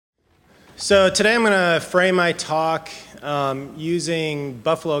So today I'm going to frame my talk using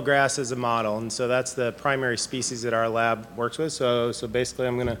buffalo grass as a model, and so that's the primary species that our lab works with. So basically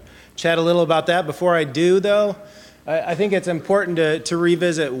I'm going to chat a little about that. Before I do, though, I think it's important to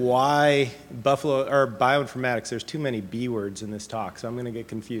revisit why buffalo or bioinformatics. There's too many B words in this talk, so I'm going to get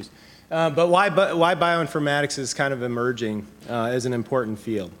confused. But why bioinformatics is kind of emerging as an important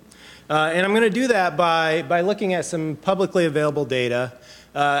field. And I'm going to do that by looking at some publicly available data.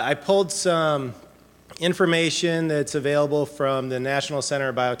 I pulled some information that's available from the National Center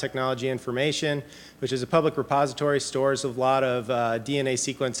of Biotechnology Information, which is a public repository, stores a lot of DNA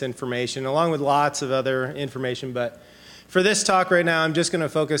sequence information, along with lots of other information. But for this talk right now, I'm just going to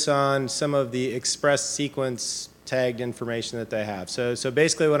focus on some of the express sequence tagged information that they have. So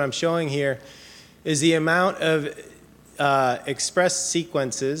basically what I'm showing here is the amount of express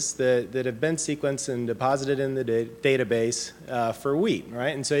sequences that have been sequenced and deposited in the database for wheat,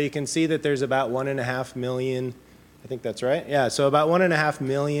 right? And so you can see that there's about 1.5 million, I think that's right, yeah, so about 1.5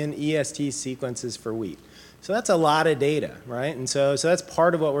 million EST sequences for wheat. So that's a lot of data, right? And so that's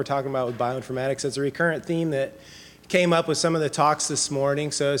part of what we're talking about with bioinformatics. It's a recurrent theme that came up with some of the talks this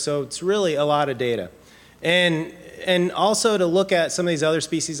morning, so it's really a lot of data. And also to look at some of these other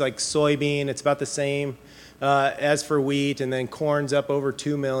species like soybean, it's about the same as for wheat, and then corn's up over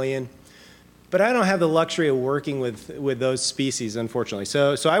 2 million. But I don't have the luxury of working with those species, unfortunately.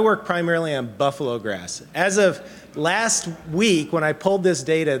 So I work primarily on buffalo grass. As of last week, when I pulled this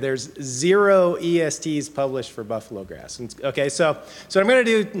data, there's 0 ESTs published for buffalo grass. And, okay, so what I'm going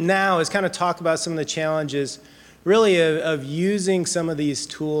to do now is kind of talk about some of the challenges, really, of using some of these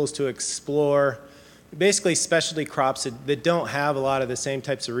tools to explore basically specialty crops that don't have a lot of the same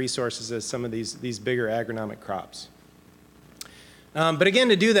types of resources as some of these bigger agronomic crops. But again,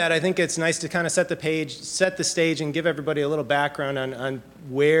 to do that, I think it's nice to kind of set the stage and give everybody a little background on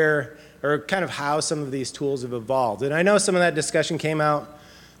where, or kind of how some of these tools have evolved. And I know some of that discussion came out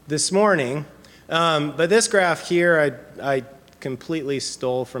this morning, but this graph here I completely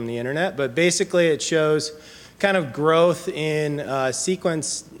stole from the internet, but basically it shows kind of growth in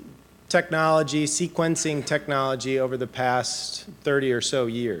sequencing technology over the past 30 or so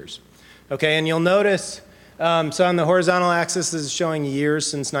years. Okay, and you'll notice, so on the horizontal axis this is showing years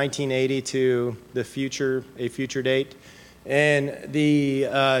since 1980 to a future date. And the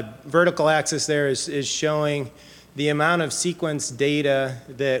vertical axis there is showing the amount of sequence data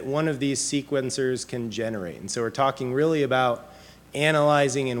that one of these sequencers can generate. And so we're talking really about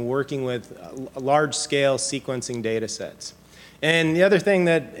analyzing and working with large-scale sequencing data sets. And the other thing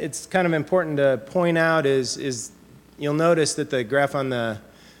that it's kind of important to point out is you'll notice that the graph on the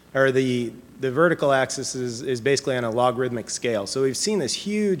vertical axis is basically on a logarithmic scale. So we've seen this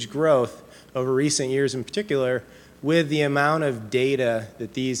huge growth over recent years in particular with the amount of data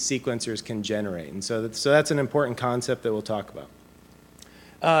that these sequencers can generate. And so that's an important concept that we'll talk about.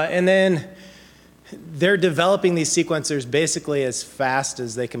 And then they're developing these sequencers basically as fast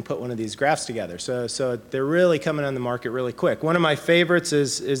as they can put one of these graphs together. So they're really coming on the market really quick. One of my favorites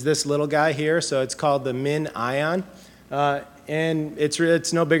is this little guy here. So it's called the MinION. And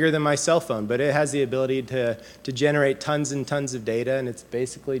it's no bigger than my cell phone, but it has the ability to generate tons and tons of data. And it's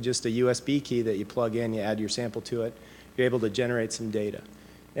basically just a USB key that you plug in, you add your sample to it, you're able to generate some data.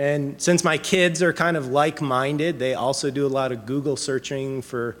 And since my kids are kind of like-minded, they also do a lot of Google searching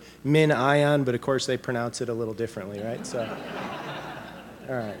for MinION, but of course they pronounce it a little differently, right? So,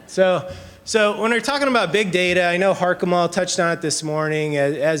 all right. So when we're talking about big data, I know Harkamal touched on it this morning,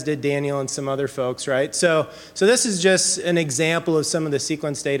 as did Daniel and some other folks, right? So this is just an example of some of the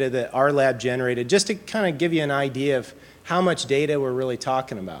sequence data that our lab generated, just to kind of give you an idea of how much data we're really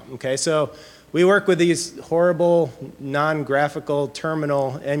talking about, okay? So we work with these horrible non-graphical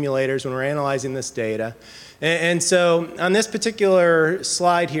terminal emulators when we're analyzing this data. And so on this particular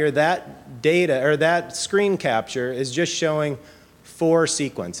slide here, that data, or that screen capture is just showing 4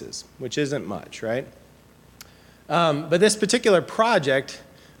 sequences, which isn't much, right? But this particular project,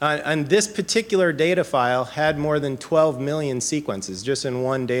 on this particular data file, had more than 12 million sequences just in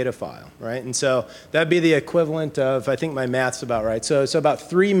one data file, right? And so that'd be the equivalent of, I think my math's about right, so about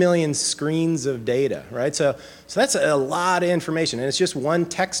 3 million screens of data, right? So that's a lot of information, and it's just one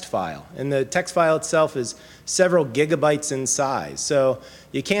text file. And the text file itself is several gigabytes in size. So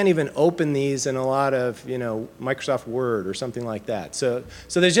you can't even open these in a lot of, Microsoft Word or something like that. So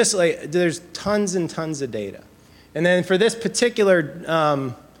there's tons and tons of data. And then for this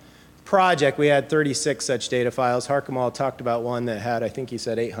particular project, we had 36 such data files. Harkamal talked about one that had, I think he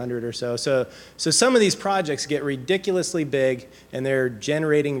said 800 or so. So some of these projects get ridiculously big, and they're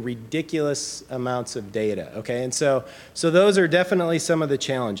generating ridiculous amounts of data, okay? And so those are definitely some of the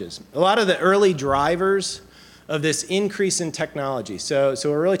challenges. A lot of the early drivers of this increase in technology. So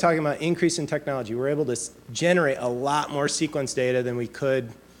we're really talking about increase in technology. We're able to generate a lot more sequence data than we could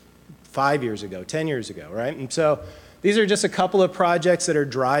 5 years ago, 10 years ago, right? And so these are just a couple of projects that are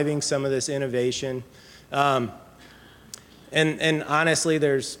driving some of this innovation. And honestly,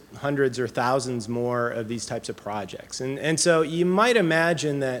 there's hundreds or thousands more of these types of projects. And so you might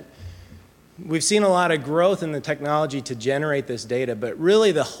imagine that we've seen a lot of growth in the technology to generate this data, but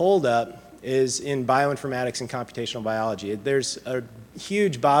really the holdup is in bioinformatics and computational biology. There's a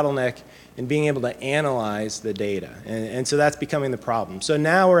huge bottleneck in being able to analyze the data. And so that's becoming the problem. So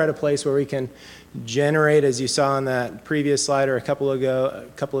now we're at a place where we can generate, as you saw on that previous slide or a couple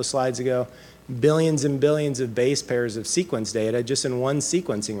of slides ago, billions and billions of base pairs of sequence data just in one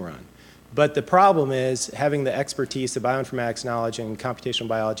sequencing run. But the problem is having the expertise, the bioinformatics knowledge and computational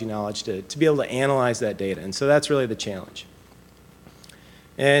biology knowledge to be able to analyze that data. And so that's really the challenge.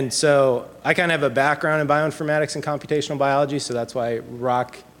 And so I kind of have a background in bioinformatics and computational biology, so that's why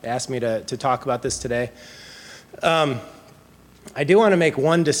Rock asked me to talk about this today. I do want to make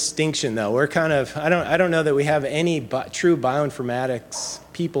one distinction, though. We're kind of, I don't know that we have any true bioinformatics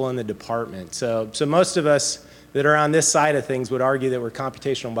people in the department. So most of us that are on this side of things would argue that we're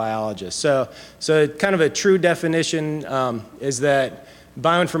computational biologists. So kind of a true definition is that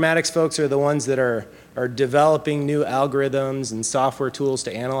bioinformatics folks are the ones that are developing new algorithms and software tools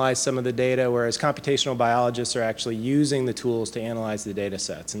to analyze some of the data, whereas computational biologists are actually using the tools to analyze the data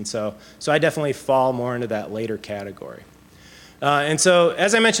sets. And so I definitely fall more into that later category. And so,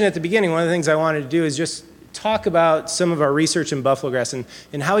 as I mentioned at the beginning, one of the things I wanted to do is just talk about some of our research in buffalo grass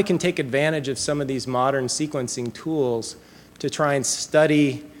and how we can take advantage of some of these modern sequencing tools to try and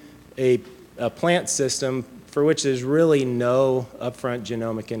study a plant system for which there's really no upfront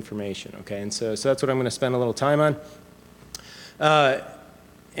genomic information, okay? And so that's what I'm going to spend a little time on.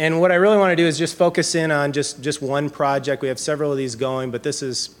 And what I really want to do is just focus in on just one project. We have several of these going, but this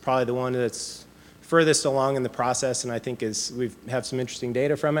is probably the one that's furthest along in the process, and I think we have some interesting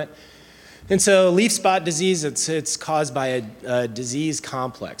data from it. And so leaf spot disease, it's caused by a disease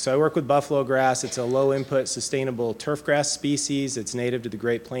complex. So I work with buffalo grass. It's a low input sustainable turf grass species. It's native to the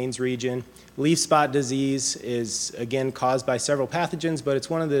Great Plains region. Leaf spot disease is, again, caused by several pathogens, but it's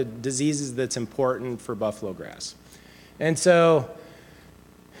one of the diseases that's important for buffalo grass. And so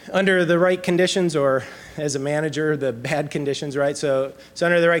under the right conditions, or as a manager, the bad conditions, right? So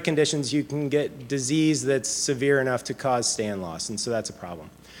under the right conditions, you can get disease that's severe enough to cause stand loss, and so that's a problem.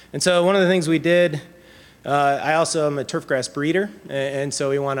 And so one of the things we did, I also am a turfgrass breeder, and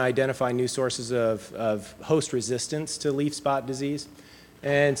so we want to identify new sources of host resistance to leaf spot disease.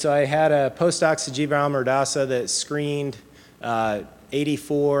 And so I had a postdoc, Sajeev Murdasa, that screened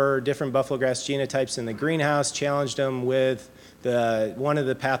 84 different buffalo grass genotypes in the greenhouse, challenged them with one of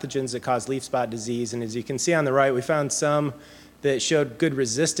the pathogens that cause leaf spot disease. And as you can see on the right, we found some that showed good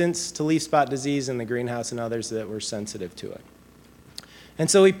resistance to leaf spot disease in the greenhouse and others that were sensitive to it. And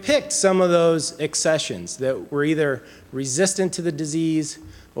so we picked some of those accessions that were either resistant to the disease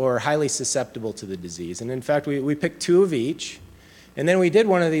or highly susceptible to the disease. And in fact, we picked 2 of each. And then we did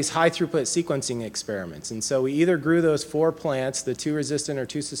one of these high throughput sequencing experiments. And so we either grew those 4 plants, the 2 resistant or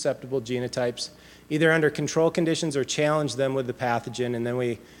 2 susceptible genotypes, either under control conditions or challenged them with the pathogen. And then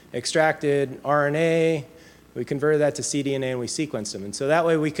we extracted RNA, we converted that to cDNA, and we sequenced them. And so that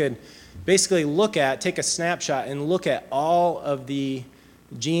way we could basically take a snapshot and look at all of the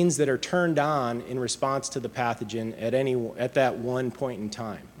genes that are turned on in response to the pathogen at that one point in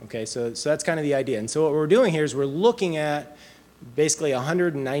time. Okay, so that's kind of the idea. And so what we're doing here is we're looking at basically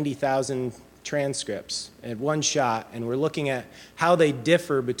 190,000 transcripts at one shot, and we're looking at how they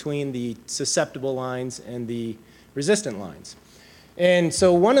differ between the susceptible lines and the resistant lines. And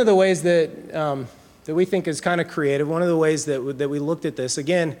so one of the ways that we think is kind of creative, one of the ways that we looked at this,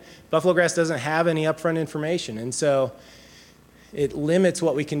 again, buffalo grass doesn't have any upfront information, and so it limits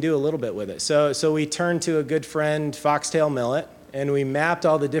what we can do a little bit with it. So we turned to a good friend, foxtail millet, and we mapped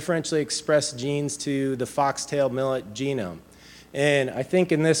all the differentially expressed genes to the foxtail millet genome. And I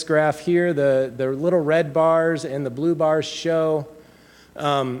think in this graph here, the little red bars and the blue bars show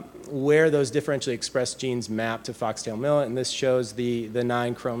where those differentially expressed genes map to foxtail millet, and this shows the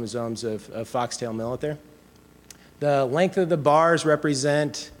 9 chromosomes of foxtail millet there. The length of the bars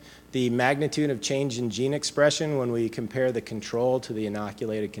represent the magnitude of change in gene expression when we compare the control to the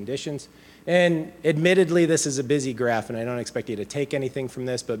inoculated conditions. And admittedly, this is a busy graph, and I don't expect you to take anything from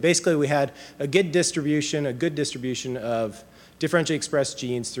this, but basically we had a good distribution of differentially expressed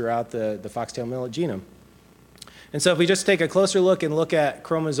genes throughout the foxtail millet genome. And so if we just take a closer look and look at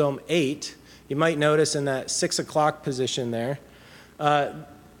chromosome 8, you might notice in that 6 o'clock position there,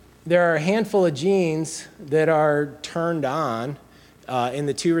 there are a handful of genes that are turned on in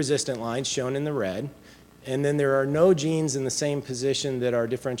the 2 resistant lines shown in the red. And then there are no genes in the same position that are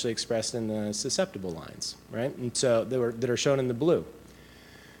differentially expressed in the susceptible lines, right? And so that are shown in the blue.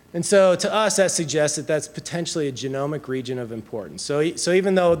 And so to us, that suggests that that's potentially a genomic region of importance. So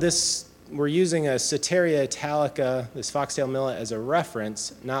even though we're using a Soteria italica, this foxtail millet, as a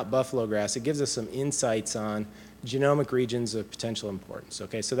reference, not buffalo grass, it gives us some insights on genomic regions of potential importance.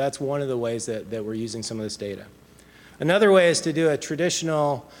 Okay, so that's one of the ways that we're using some of this data. Another way is to do a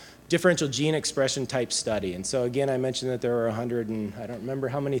traditional differential gene expression type study. And so again, I mentioned that there were 100 and I don't remember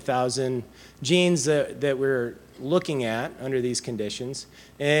how many thousand genes that we're looking at under these conditions.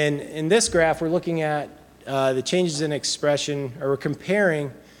 And in this graph, we're looking at the changes in expression, or we're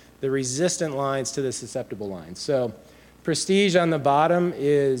comparing the resistant lines to the susceptible lines. So Prestige on the bottom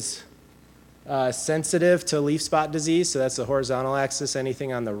is sensitive to leaf spot disease, so that's the horizontal axis.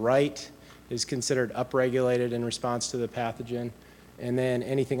 Anything on the right is considered upregulated in response to the pathogen. And then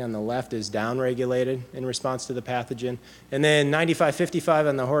anything on the left is downregulated in response to the pathogen. And then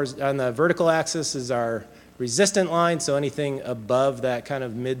 95-55 on the vertical axis is our resistant line, so anything above that kind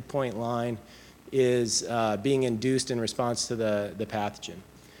of midpoint line is being induced in response to the pathogen.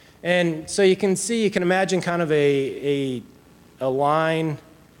 And so you can imagine kind of a line,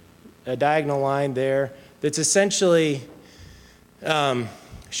 a diagonal line there that's essentially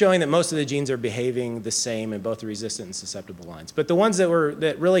showing that most of the genes are behaving the same in both the resistant and susceptible lines. But the ones that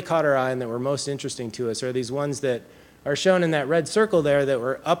really caught our eye and that were most interesting to us are these ones that are shown in that red circle there that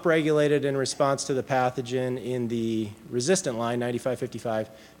were upregulated in response to the pathogen in the resistant line, 95-55,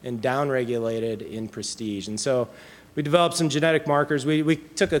 and downregulated in Prestige. And so we developed some genetic markers. We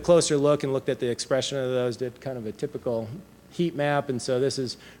took a closer look and looked at the expression of those, did kind of a typical heat map, and so this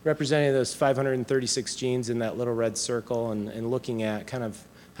is representing those 536 genes in that little red circle and looking at kind of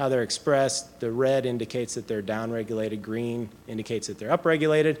how they're expressed. The red indicates that they're downregulated, green indicates that they're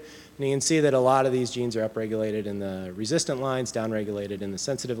upregulated, and you can see that a lot of these genes are upregulated in the resistant lines, downregulated in the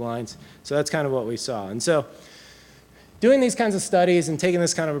sensitive lines. So that's kind of what we saw. And so doing these kinds of studies and taking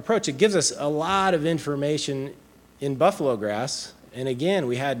this kind of approach, it gives us a lot of information in buffalo grass. And again,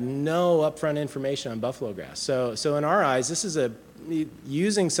 we had no upfront information on buffalo grass. So in our eyes, this is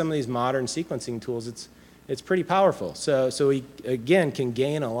using some of these modern sequencing tools, it's pretty powerful. So we, again, can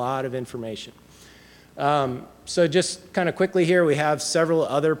gain a lot of information. So just kind of quickly here, we have several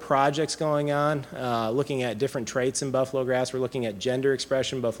other projects going on, looking at different traits in buffalo grass. We're looking at gender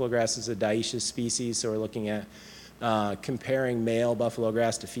expression. Buffalo grass is a dioecious species, so we're looking at comparing male buffalo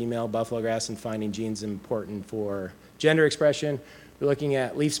grass to female buffalo grass and finding genes important for gender expression. We're looking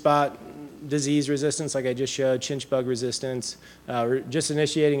at leaf spot disease resistance, like I just showed, chinch bug resistance. We're just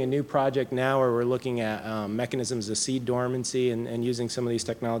initiating a new project now where we're looking at mechanisms of seed dormancy and using some of these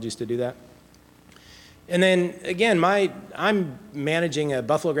technologies to do that. And then again, I'm managing a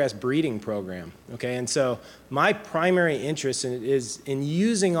buffalo grass breeding program, okay? And so my primary interest is in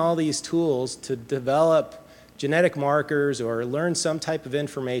using all these tools to develop genetic markers or learn some type of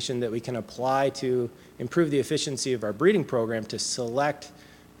information that we can apply to improve the efficiency of our breeding program to select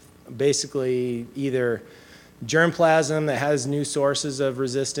basically either germplasm that has new sources of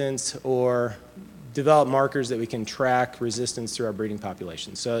resistance or develop markers that we can track resistance through our breeding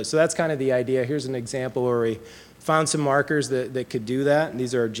population. So that's kind of the idea. Here's an example where we found some markers that could do that. And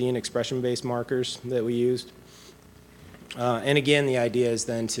these are gene expression-based markers that we used. And again, the idea is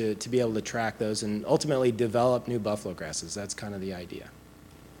then to be able to track those and ultimately develop new buffalo grasses. That's kind of the idea.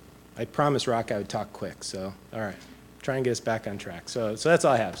 I promised Rock I would talk quick, so all right. Try and get us back on track. So that's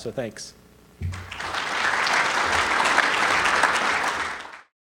all I have, so thanks.